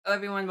Hello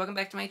everyone, welcome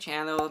back to my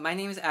channel. My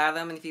name is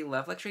Adam, and if you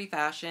love luxury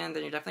fashion,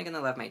 then you're definitely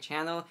going to love my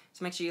channel.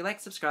 So make sure you like,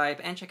 subscribe,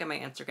 and check out my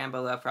Instagram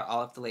below for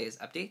all of the latest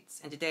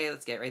updates. And today,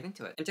 let's get right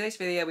into it. In today's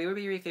video, we will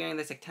be reviewing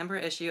the September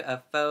issue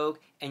of Vogue.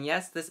 And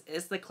yes, this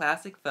is the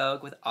classic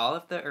Vogue with all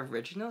of the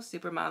original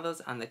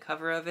supermodels on the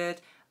cover of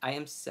it. I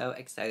am so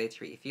excited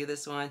to review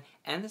this one,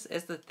 and this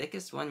is the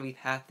thickest one we've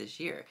had this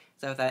year.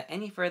 So without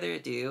any further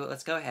ado,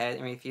 let's go ahead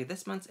and review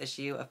this month's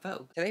issue of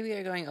Vogue. Today we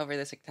are going over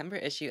the September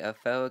issue of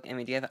Vogue, and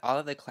we do have all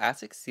of the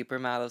classic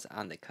supermodels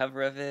on the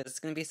cover of it. This is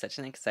going to be such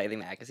an exciting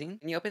magazine.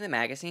 When you open the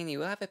magazine, you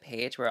will have a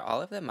page where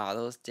all of the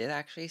models did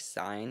actually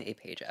sign a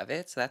page of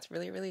it, so that's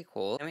really, really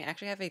cool. And we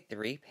actually have a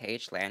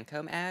 3-page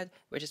Lancome ad,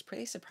 which is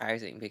pretty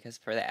surprising because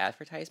for the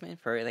advertisement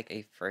for like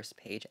a first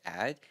page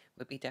ad,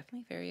 would be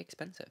definitely very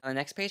expensive. On the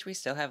next page, we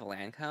still have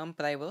Lancome,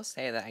 but I will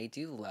say that I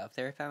do love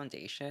their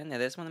foundation.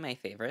 It is one of my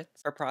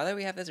favorites. For Prada,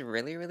 we have this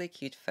really, really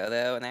cute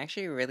photo, and I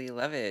actually really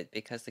love it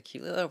because the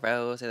cute little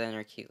rose and then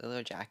her cute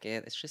little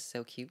jacket, it's just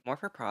so cute. More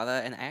for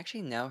Prada, and I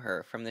actually know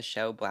her from the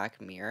show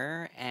Black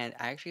Mirror, and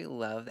I actually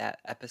love that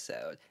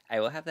episode.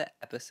 I will have that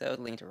episode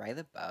linked right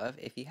above.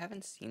 If you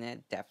haven't seen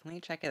it, definitely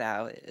check it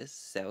out. It is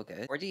so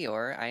good. For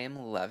Dior, I am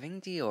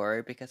loving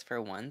Dior because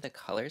for one, the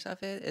colors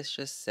of it is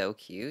just so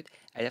cute.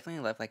 I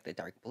definitely love like the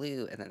dark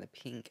blue and then the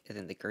pink and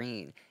then the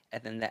green,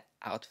 and then the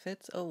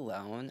outfits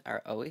alone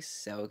are always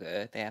so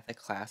good. They have the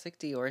classic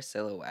Dior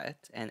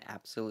silhouette and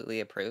absolutely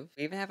approve.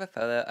 We even have a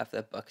photo of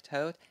the book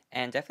tote,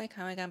 and definitely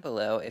comment down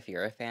below if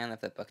you're a fan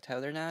of the book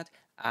tote or not.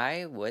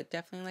 I would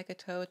definitely like a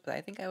tote, but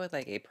I think I would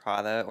like a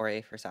Prada or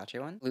a Versace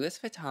one. Louis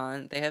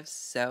Vuitton, they have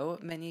so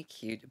many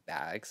cute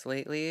bags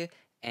lately,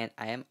 and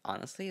I am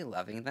honestly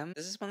loving them.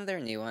 This is one of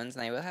their new ones,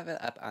 and I will have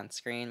it up on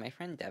screen. My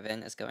friend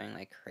Devin is going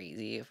like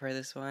crazy for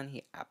this one.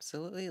 He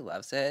absolutely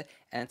loves it,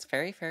 and it's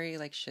very, very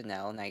like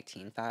Chanel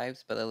 19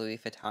 vibes, but a Louis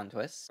Vuitton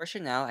twist. For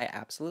Chanel, I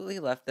absolutely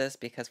love this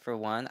because for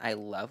one, I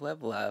love,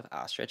 love, love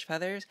ostrich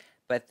feathers,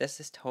 but this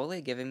is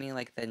totally giving me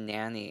like The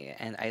Nanny,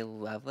 and I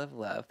love, love,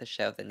 love the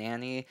show The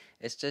Nanny.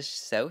 It's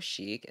just so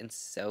chic and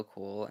so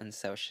cool and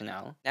so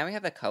Chanel. Now we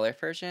have a color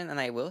version, and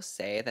I will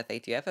say that they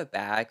do have a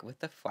bag with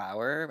the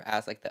flower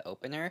as like the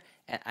opener,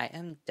 and I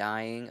am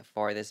dying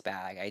for this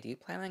bag. I do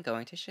plan on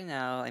going to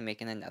Chanel and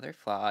making another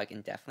vlog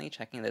and definitely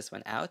checking this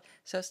one out,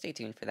 so stay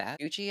tuned for that.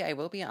 Gucci, I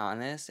will be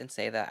honest and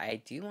say that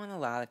I do want a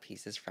lot of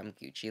pieces from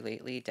Gucci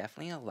lately,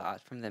 definitely a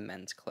lot from the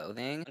men's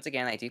clothing. Once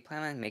again, I do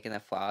plan on making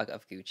a vlog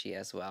of Gucci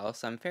as well,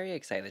 so I'm very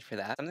excited for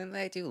that. Something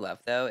that I do love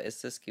though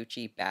is this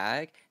Gucci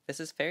bag. This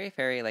is very,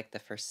 very like the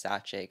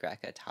Versace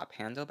Greca top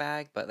handle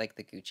bag, but like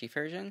the Gucci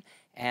version.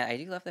 And I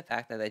do love the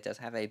fact that it does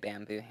have a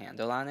bamboo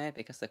handle on it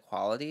because the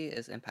quality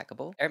is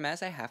impeccable.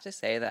 Hermes, I have to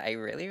say that I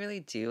really, really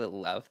do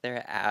love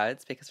their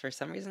ads because for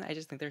some reason I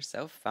just think they're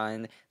so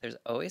fun. There's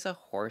always a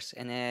horse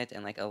in it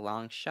and like a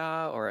long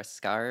shawl or a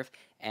scarf.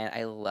 And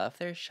I love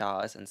their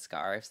shawls and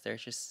scarves. They're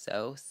just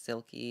so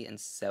silky and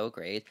so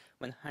great.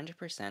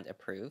 100%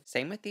 approved.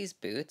 Same with these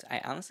boots. I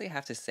honestly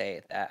have to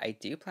say that I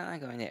do plan on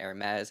going to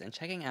Hermes and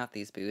checking out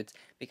these boots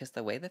because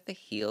the way that the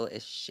heel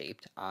is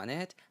shaped on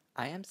it,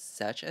 I am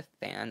such a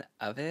fan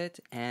of it,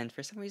 and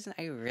for some reason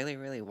I really,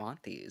 really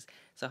want these.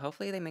 So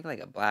hopefully they make like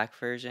a black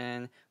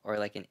version or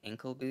like an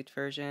ankle boot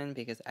version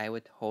because I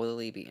would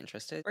totally be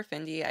interested. For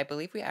Fendi, I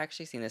believe we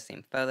actually seen the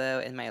same photo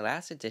in my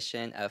last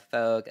edition of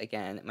Vogue.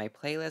 Again, my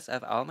playlist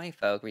of all my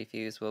Vogue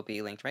reviews will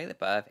be linked right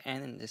above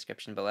and in the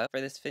description below.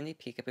 For this Fendi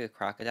Peekaboo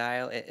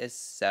Crocodile, it is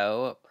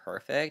so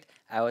perfect.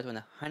 I would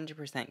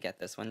 100% get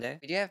this one day.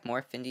 We do have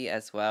more Fendi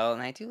as well,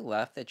 and I do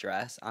love the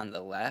dress on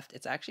the left.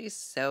 It's actually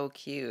so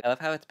cute. I love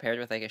how it's paired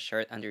with like a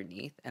shirt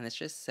underneath, and it's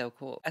just so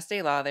cool.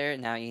 Estee Lauder,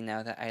 now you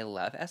know that I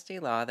love Estee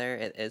Lauder.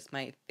 It is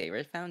my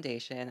favorite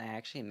foundation. I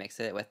actually mix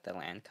it with the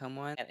Lancome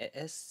one, and it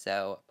is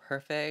so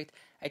perfect.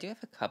 I do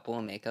have a couple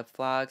of makeup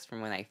vlogs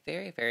from when I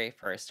very, very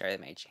first started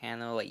my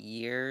channel like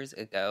years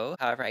ago.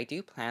 However, I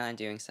do plan on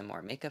doing some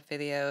more makeup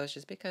videos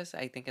just because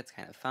I think it's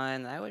kind of fun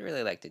and I would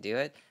really like to do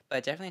it.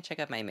 But definitely check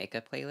out my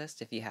makeup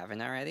playlist if you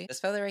haven't already. This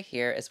photo right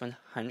here is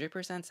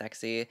 100%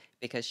 sexy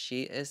because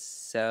she is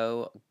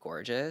so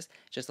gorgeous.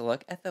 Just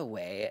look at the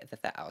way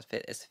that the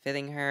outfit is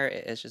fitting her.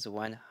 It is just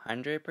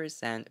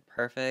 100%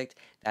 perfect.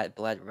 That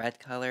blood red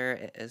color,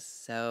 it is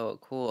so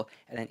cool.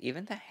 And then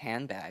even the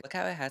handbag, look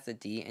how it has the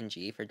D and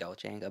G for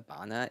Dolce &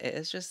 Gabbana. It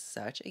is just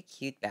such a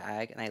cute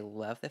bag, and I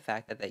love the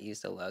fact that they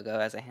used the logo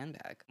as a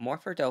handbag. More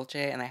for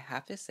Dolce, and I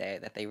have to say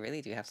that they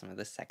really do have some of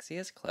the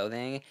sexiest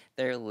clothing.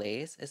 Their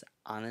lace is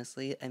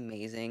honestly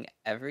amazing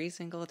every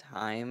single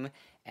time,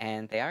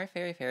 and they are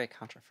very, very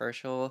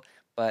controversial,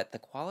 but the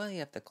quality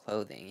of the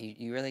clothing,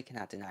 you really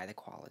cannot deny the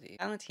quality.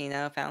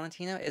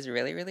 Valentino is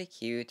really, really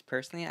cute.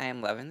 Personally, I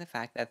am loving the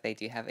fact that they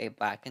do have a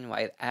black and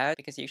white ad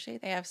because usually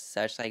they have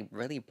such like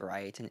really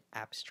bright and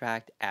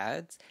abstract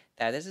ads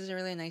that this is a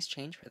really nice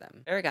change for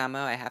them. Ferragamo,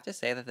 I have to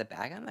say that the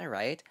bag on the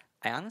right,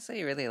 I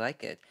honestly really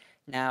like it.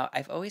 Now,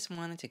 I've always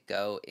wanted to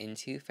go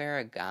into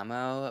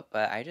Ferragamo,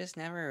 but I just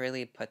never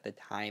really put the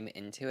time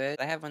into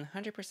it. I have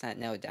 100%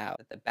 no doubt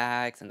that the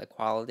bags and the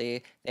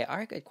quality, they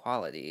are good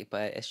quality,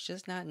 but it's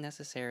just not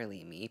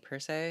necessarily me per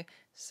se.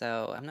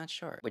 so I'm not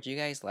sure. Would you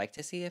guys like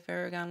to see a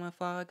Ferragamo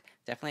vlog?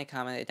 Definitely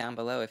comment it down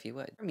below if you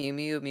would. For Miu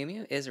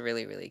Miu is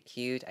really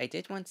cute. I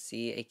did once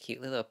see a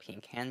cute little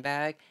pink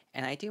handbag,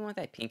 and I do want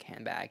that pink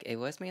handbag. It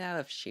was made out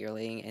of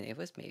shearling, and it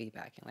was maybe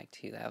back in like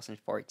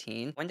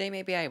 2014. One day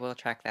maybe I will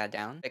track that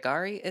down.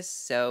 Bagari is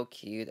so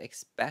cute,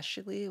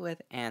 especially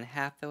with Anne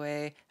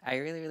Hathaway. I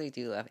really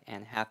do love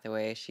Anne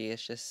Hathaway. She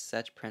is just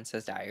such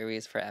Princess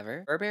Diaries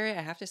forever. Burberry,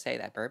 I have to say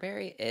that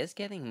Burberry is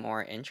getting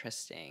more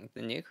interesting.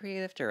 The new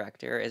creative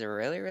director is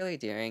really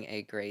doing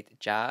a great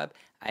job.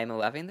 I'm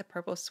loving the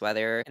purple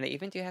sweater, and they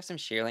even do have some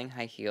shearling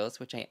high heels,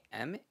 which I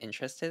am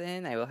interested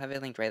in. I will have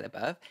it linked right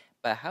above.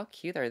 But how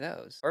cute are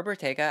those? For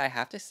Bottega, I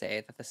have to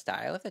say that the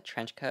style of the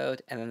trench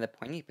coat and then the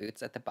pointy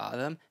boots at the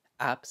bottom,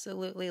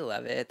 absolutely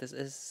love it. This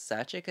is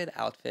such a good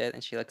outfit,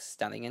 and she looks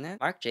stunning in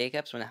it. Marc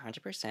Jacobs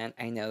 100%.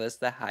 I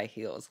noticed the high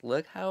heels.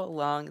 Look how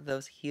long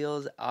those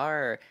heels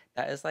are.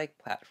 That is like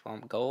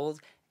platform gold.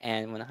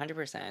 And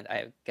 100%,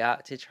 I've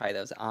got to try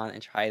those on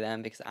and try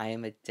them because I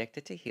am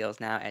addicted to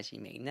heels now, as you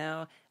may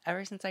know.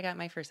 Ever since I got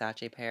my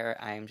Versace pair,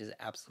 I am just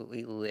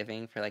absolutely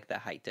living for like the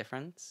height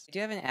difference. I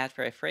do have an ad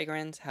for a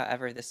fragrance,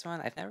 however, this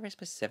one I've never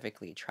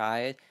specifically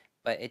tried,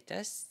 but it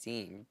does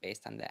seem,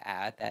 based on the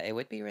ad, that it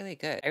would be really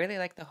good. I really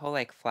like the whole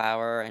like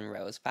flower and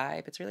rose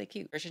vibe. It's really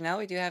cute. For Chanel,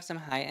 we do have some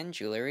high-end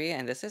jewelry,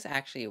 and this is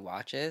actually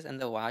watches, and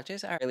the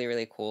watches are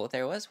really cool.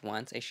 There was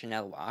once a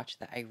Chanel watch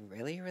that I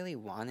really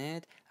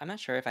wanted. I'm not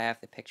sure if I have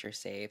the picture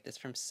saved. It's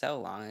from so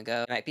long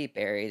ago. It might be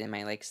buried in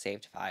my like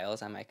saved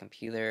files on my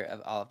computer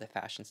of all of the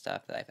fashion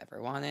stuff that I've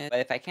ever wanted. But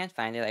if I can't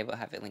find it, I will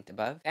have it linked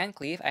above. Van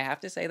Cleef, I have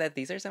to say that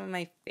these are some of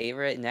my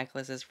favorite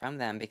necklaces from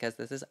them because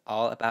this is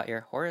all about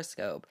your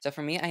horoscope. So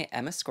for me, I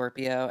am a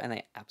Scorpio, and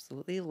I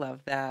absolutely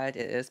love that.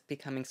 It is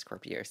becoming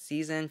Scorpio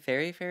season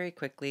very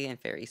quickly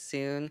and very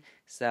soon.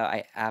 So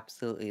I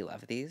absolutely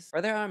love these.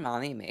 For the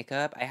Armani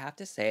makeup, I have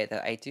to say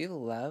that I do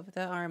love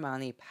the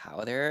Armani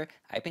powder.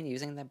 I've been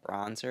using the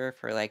bronzer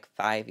for like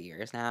 5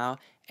 years now,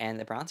 and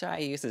the bronzer I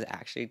use is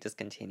actually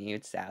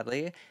discontinued,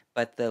 sadly.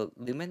 But the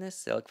Luminous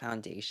Silk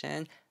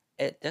Foundation,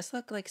 it does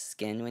look like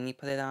skin when you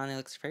put it on. It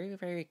looks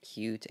very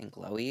cute and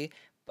glowy,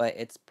 but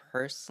it's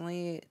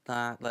personally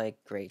not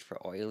like great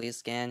for oily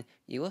skin.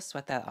 You will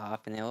sweat that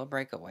off and it will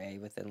break away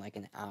within like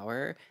an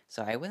hour.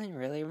 So I wouldn't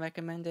really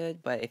recommend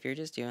it, but if you're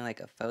just doing like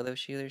a photo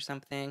shoot or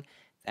something,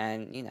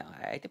 then, you know,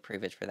 I'd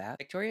approve it for that.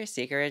 Victoria's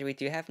Secret, we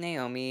do have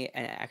Naomi,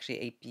 and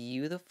actually a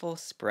beautiful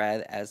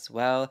spread as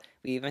well.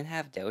 We even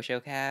have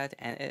Dojo Cat,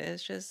 and it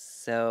is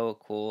just so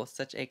cool.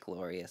 Such a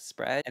glorious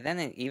spread. And then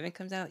it even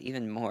comes out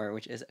even more,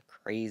 which is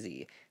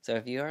crazy. So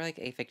if you are like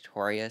a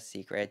Victoria's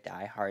Secret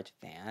diehard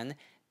fan,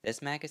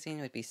 this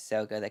magazine would be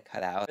so good at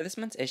cut out. For this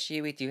month's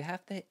issue, we do have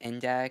the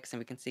index, and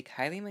we can see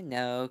Kylie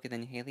Minogue and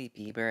then Hailey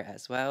Bieber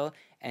as well,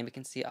 and we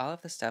can see all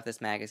of the stuff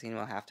this magazine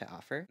will have to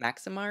offer.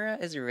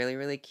 Maximara is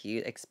really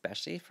cute,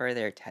 especially for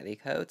their teddy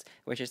coats,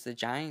 which is the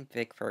giant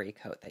big furry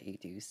coat that you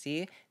do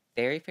see.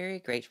 Very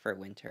great for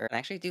winter. I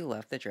actually do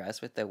love the dress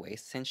with the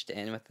waist cinched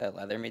in with the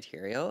leather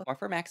material. More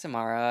for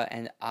Maximara,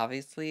 and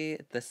obviously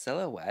the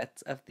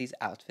silhouettes of these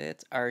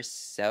outfits are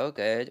so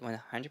good.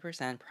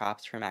 100%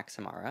 props for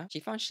Maximara.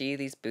 Givenchy,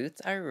 these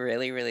boots are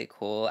really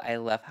cool. I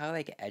love how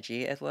like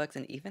edgy it looks,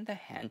 and even the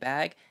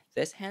handbag.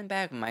 This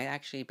handbag might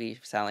actually be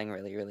selling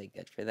really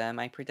good for them,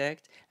 I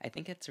predict. I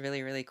think it's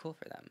really cool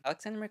for them.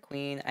 Alexander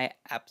McQueen, I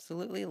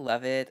absolutely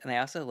love it, and I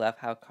also love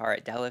how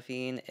Cara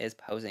Delevingne is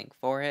posing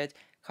for it.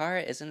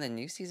 Cara is in the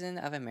new season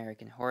of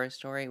American Horror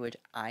Story, which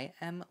I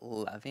am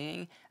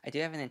loving. I do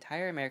have an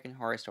entire American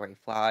Horror Story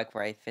vlog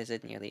where I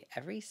visit nearly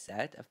every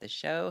set of the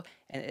show,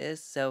 and it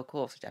is so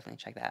cool, so definitely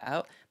check that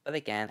out. But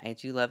again, I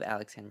do love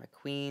Alexander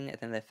McQueen, and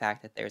then the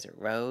fact that there's a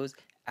rose.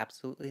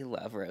 Absolutely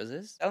love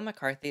roses. Ellen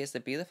McCarthy is the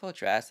beautiful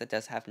dress that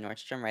does have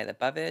Nordstrom right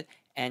above it,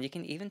 and you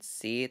can even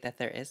see that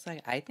there is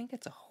like, I think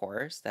it's a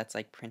horse that's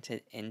like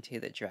printed into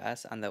the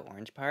dress on the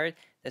orange part.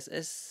 This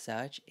is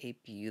such a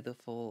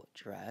beautiful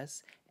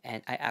dress,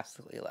 and I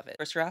absolutely love it.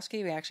 For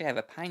Swarovski, we actually have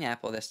a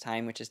pineapple this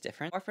time, which is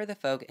different. Or for the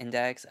Vogue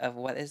index of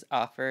what is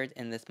offered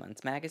in this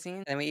month's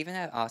magazine. And we even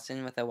have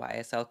Austin with a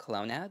YSL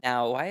cologne ad.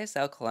 Now,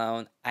 YSL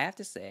cologne, I have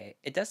to say,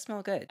 it does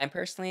smell good. I'm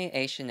personally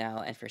a Chanel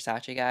and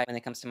Versace guy when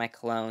it comes to my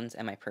colognes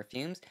and my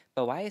perfumes,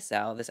 but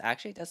YSL, this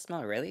actually does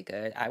smell really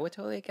good. I would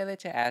totally get it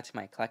to add to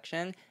my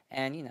collection,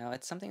 and you know,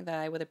 it's something that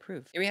I would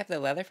approve. Here we have the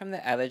leather from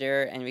the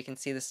editor, and we can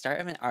see the start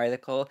of an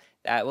article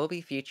that will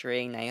be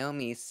featuring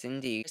Naomi,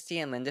 Cindy, Christy,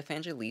 and Linda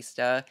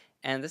Evangelista.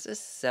 And this is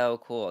so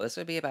cool. This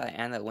would be about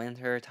Anna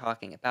Wintour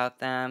talking about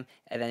them.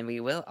 And then we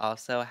will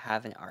also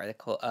have an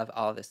article of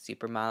all the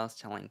supermodels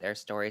telling their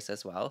stories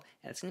as well.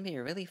 And it's going to be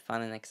really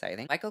fun and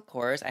exciting. Michael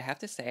Kors, I have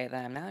to say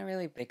that I'm not a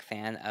really big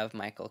fan of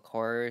Michael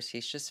Kors.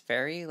 He's just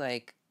very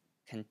like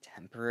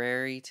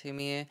contemporary to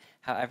me.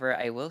 However,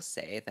 I will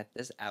say that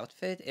this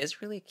outfit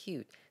is really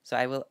cute. So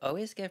I will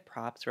always give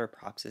props where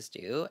props is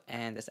due,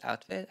 and this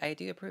outfit I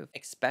do approve.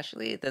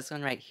 Especially this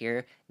one right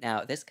here.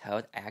 Now, this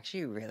coat, I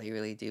actually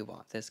really do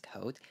want this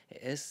coat.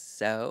 It is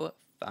so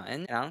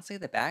fun. And honestly,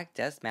 the bag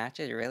does match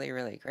it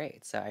really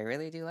great, so I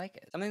really do like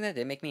it. Something that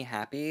did make me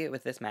happy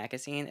with this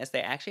magazine is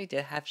they actually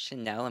did have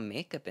Chanel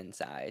makeup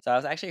inside. So I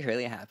was actually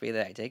really happy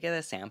that I did get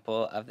a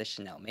sample of the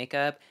Chanel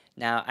makeup.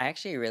 Now, I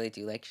actually really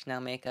do like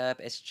Chanel makeup.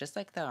 It's just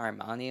like the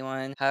Armani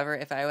one. However,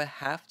 if I would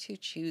have to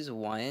choose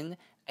one,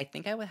 I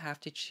think I would have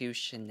to choose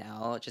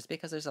Chanel just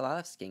because there's a lot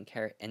of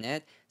skincare in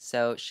it.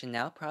 So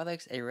Chanel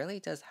products, it really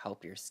does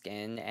help your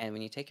skin. And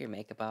when you take your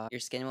makeup off,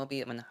 your skin will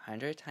be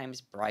 100 times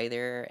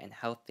brighter and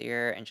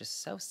healthier and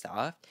just so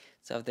soft.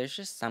 So there's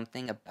just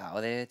something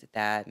about it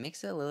that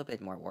makes it a little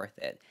bit more worth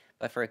it.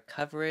 But for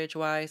coverage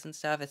wise and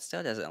stuff, it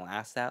still doesn't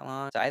last that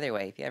long. So either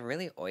way, if you have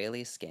really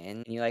oily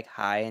skin and you like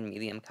high and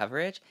medium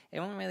coverage, it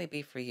won't really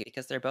be for you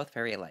because they're both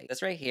very light.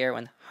 This right here,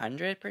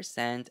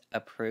 100%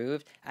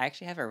 approved. I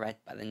actually have a red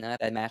button up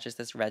that matches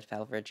this red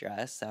velvet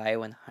dress, so I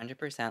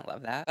 100%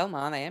 love that.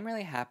 Balmain, I am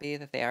really happy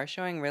that they are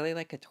showing really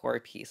like couture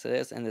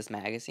pieces in this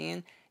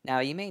magazine. Now,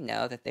 you may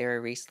know that they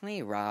were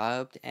recently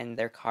robbed and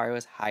their car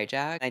was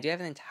hijacked. I do have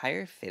an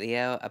entire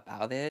video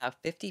about it. Now,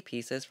 50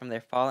 pieces from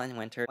their fall and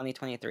winter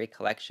 2023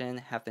 collection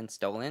have been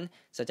stolen,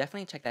 so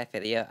definitely check that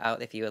video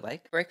out if you would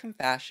like. Break from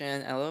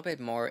fashion, a little bit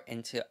more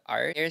into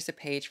art. Here's a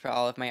page for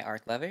all of my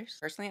art lovers.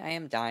 Personally, I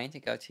am dying to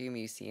go to a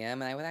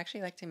museum, and I would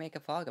actually like to make a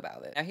vlog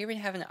about it. Now, here we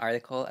have an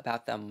article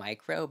about the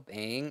micro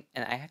bang,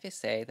 and I have to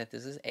say that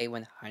this is a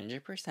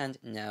 100%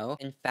 no.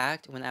 In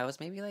fact, when I was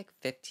maybe like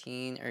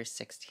 15 or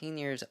 16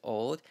 years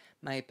old,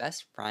 my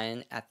best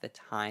friend at the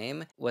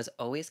time was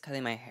always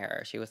cutting my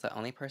hair. She was the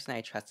only person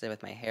I trusted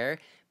with my hair,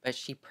 but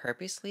she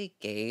purposely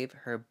gave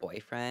her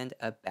boyfriend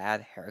a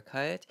bad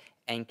haircut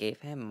and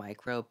gave him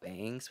micro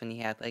bangs when he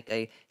had like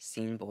a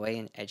scene boy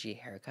and edgy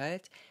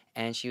haircut.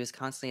 And she was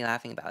constantly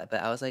laughing about it.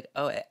 But I was like,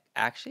 oh, it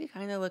actually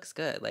kind of looks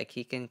good. Like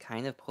he can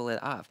kind of pull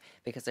it off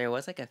because there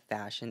was like a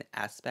fashion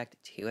aspect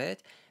to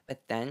it.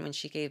 But then when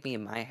she gave me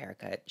my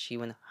haircut, she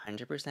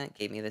 100%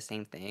 gave me the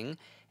same thing.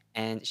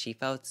 And she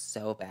felt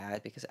so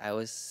bad because I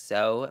was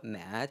so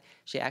mad.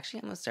 She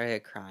actually almost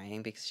started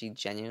crying because she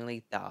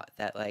genuinely thought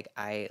that like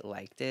I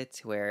liked it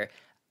to where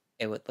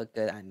it would look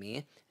good on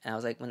me. And I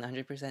was like,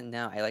 100%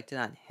 no, I liked it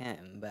on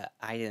him, but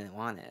I didn't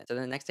want it. So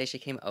the next day she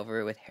came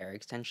over with hair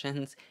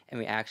extensions, and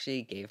we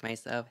actually gave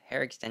myself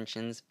hair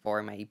extensions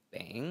for my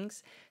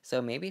bangs.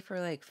 So maybe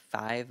for like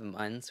 5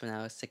 months when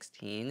I was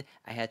 16,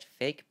 I had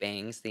fake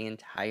bangs the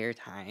entire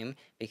time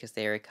because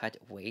they were cut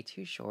way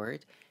too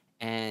short.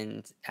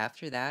 And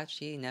after that,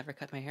 she never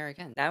cut my hair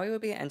again. Now we will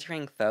be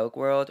entering Vogue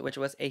World, which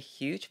was a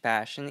huge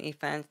fashion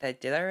event that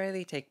did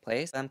already take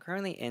place. I'm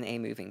currently in a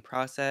moving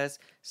process,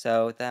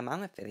 so the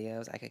amount of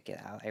videos I could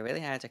get out, I really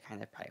had to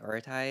kind of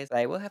prioritize. But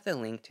I will have the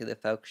link to the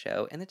Vogue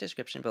show in the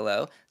description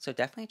below, so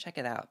definitely check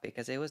it out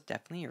because it was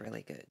definitely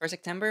really good. For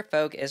September,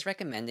 Vogue is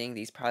recommending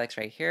these products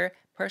right here.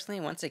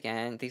 Personally, once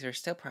again, these are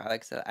still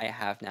products that I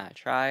have not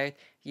tried.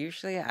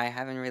 Usually, I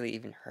haven't really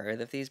even heard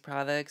of these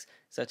products,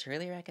 so to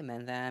really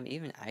recommend them,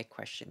 even I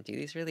question, do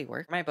these really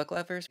work? For my book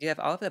lovers, you have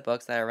all of the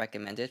books that are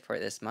recommended for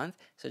this month,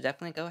 so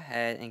definitely go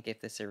ahead and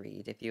give this a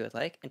read if you would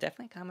like, and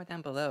definitely comment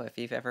down below if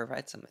you've ever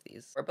read some of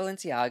these. For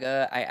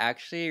Balenciaga, I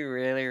actually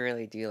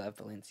really do love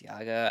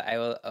Balenciaga. I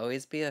will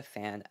always be a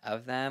fan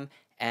of them,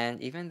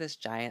 and even this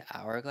giant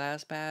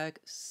hourglass bag,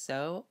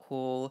 so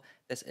cool.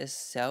 This is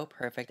so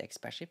perfect,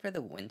 especially for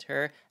the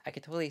winter. I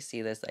could totally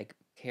see this like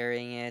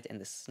carrying it in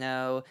the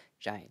snow,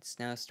 giant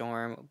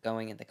snowstorm,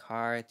 going in the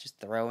car, just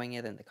throwing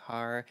it in the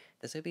car.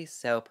 This would be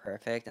so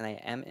perfect, and I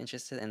am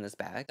interested in this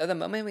bag. So the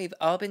moment we've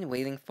all been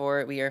waiting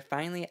for, we are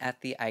finally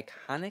at the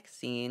iconic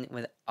scene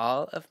with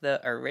all of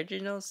the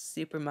original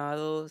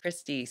supermodels,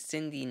 Christy,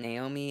 Cindy,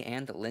 Naomi,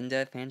 and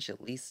Linda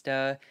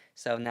Evangelista.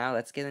 So now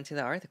let's get into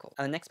the article.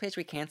 On the next page,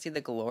 we can see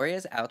the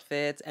glorious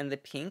outfits, and the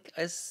pink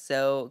is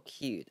so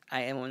cute.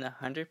 I am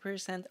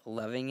 100%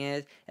 loving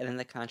it, and then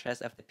the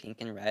contrast of the pink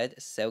and red,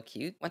 so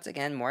cute. Once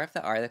again, more of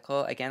the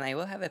article. Again, I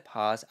will have it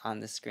paused on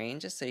the screen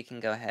just so you can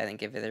go ahead and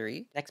give it a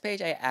read. Next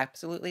page, I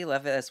absolutely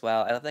love it as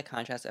well. I love the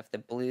contrast of the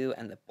blue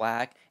and the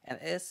black, and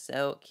it is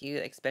so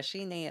cute,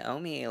 especially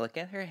Naomi. Look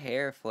at her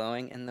hair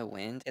flowing in the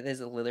wind. It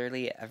is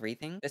literally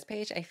everything. This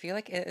page, I feel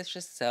like it is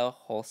just so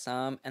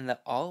wholesome, and the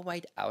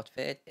all-white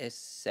outfit is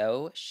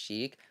so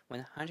chic.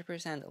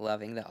 100%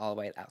 loving the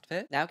all-white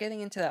outfit. Now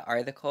getting into the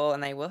article,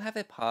 and I will have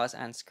it paused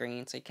on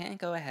screen so you can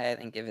go ahead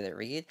and give it a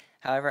read.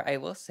 However, I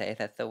will say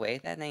that the way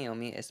that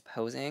Naomi is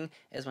posing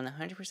is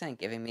 100%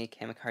 giving me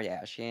Kim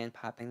Kardashian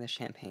popping the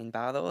champagne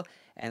bottle,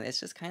 and it's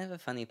just kind of a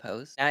funny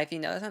pose. Now, if you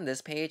notice on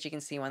this page, you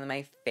can see one of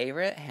my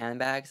favorite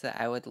handbags that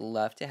I would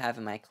love to have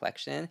in my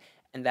collection,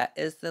 and that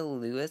is the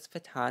Louis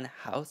Vuitton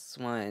house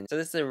one. So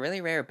this is a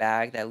really rare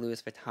bag that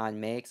Louis Vuitton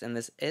makes, and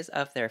this is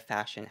of their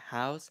fashion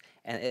house,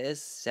 and it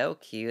is so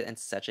cute and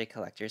such a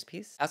collector's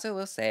piece. I also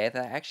will say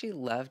that I actually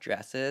love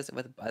dresses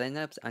with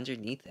button-ups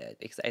underneath it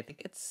because I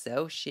think it's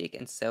so chic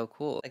and so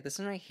cool. Like this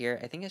one right here,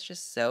 I think it's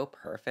just so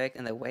perfect,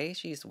 and the way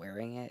she's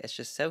wearing it, it's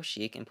just so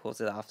chic and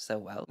pulls it off so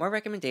well. More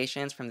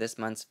recommendations from this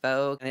month's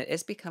Vogue, and it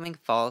is becoming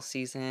fall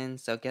season,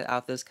 so get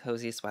out those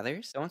cozy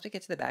sweaters. So once we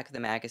get to the back of the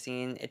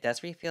magazine, it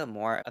does reveal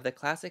more of the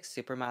classic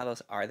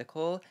supermodels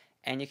article,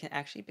 And you can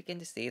actually begin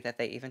to see that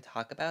they even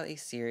talk about a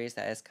series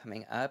that is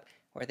coming up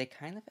where they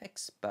kind of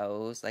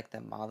expose like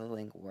the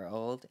modeling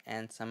world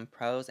and some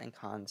pros and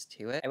cons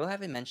to it. I will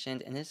have it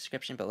mentioned in the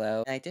description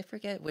below, and I did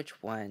forget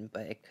which one,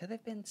 but it could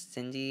have been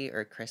Cindy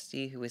or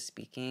Christy who was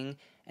speaking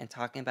and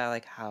talking about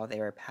like how they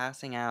were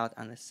passing out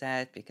on the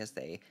set because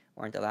they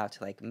weren't allowed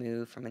to like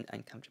move from an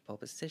uncomfortable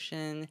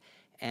position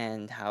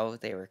and how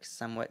they were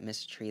somewhat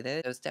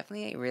mistreated. It was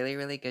definitely a really,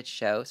 really good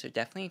show, so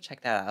definitely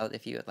check that out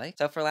if you would like.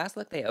 So for last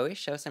look, they always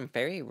show some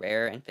very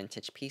rare and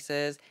vintage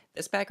pieces.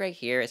 This bag right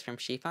here is from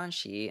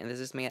Givenchy, and this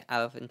is made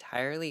out of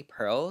entirely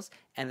pearls,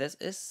 and this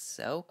is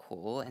so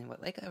cool and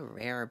what like a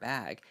rare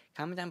bag.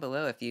 Comment down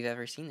below if you've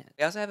ever seen it.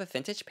 We also have a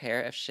vintage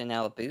pair of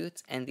Chanel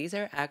boots, and these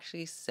are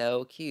actually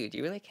so cute.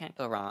 You really can't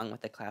go wrong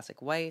with the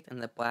classic white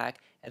and the black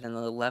and then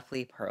the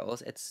lovely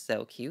pearls. It's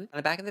so cute. On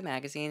the back of the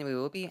magazine, we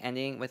will be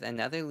ending with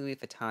another Louis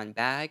Vuitton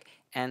bag,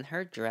 and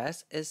her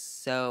dress is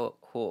so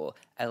cool.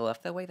 I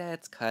love the way that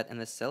it's cut, and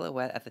the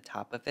silhouette at the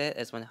top of it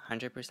is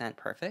 100%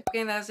 perfect.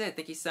 Okay, and that's it.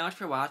 Thank you so much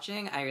for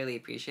watching. I really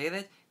appreciate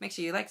it. Make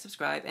sure you like,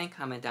 subscribe, and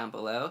comment down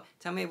below.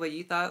 Tell me what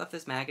you thought of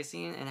this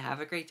magazine, and have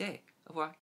a great day. Au revoir.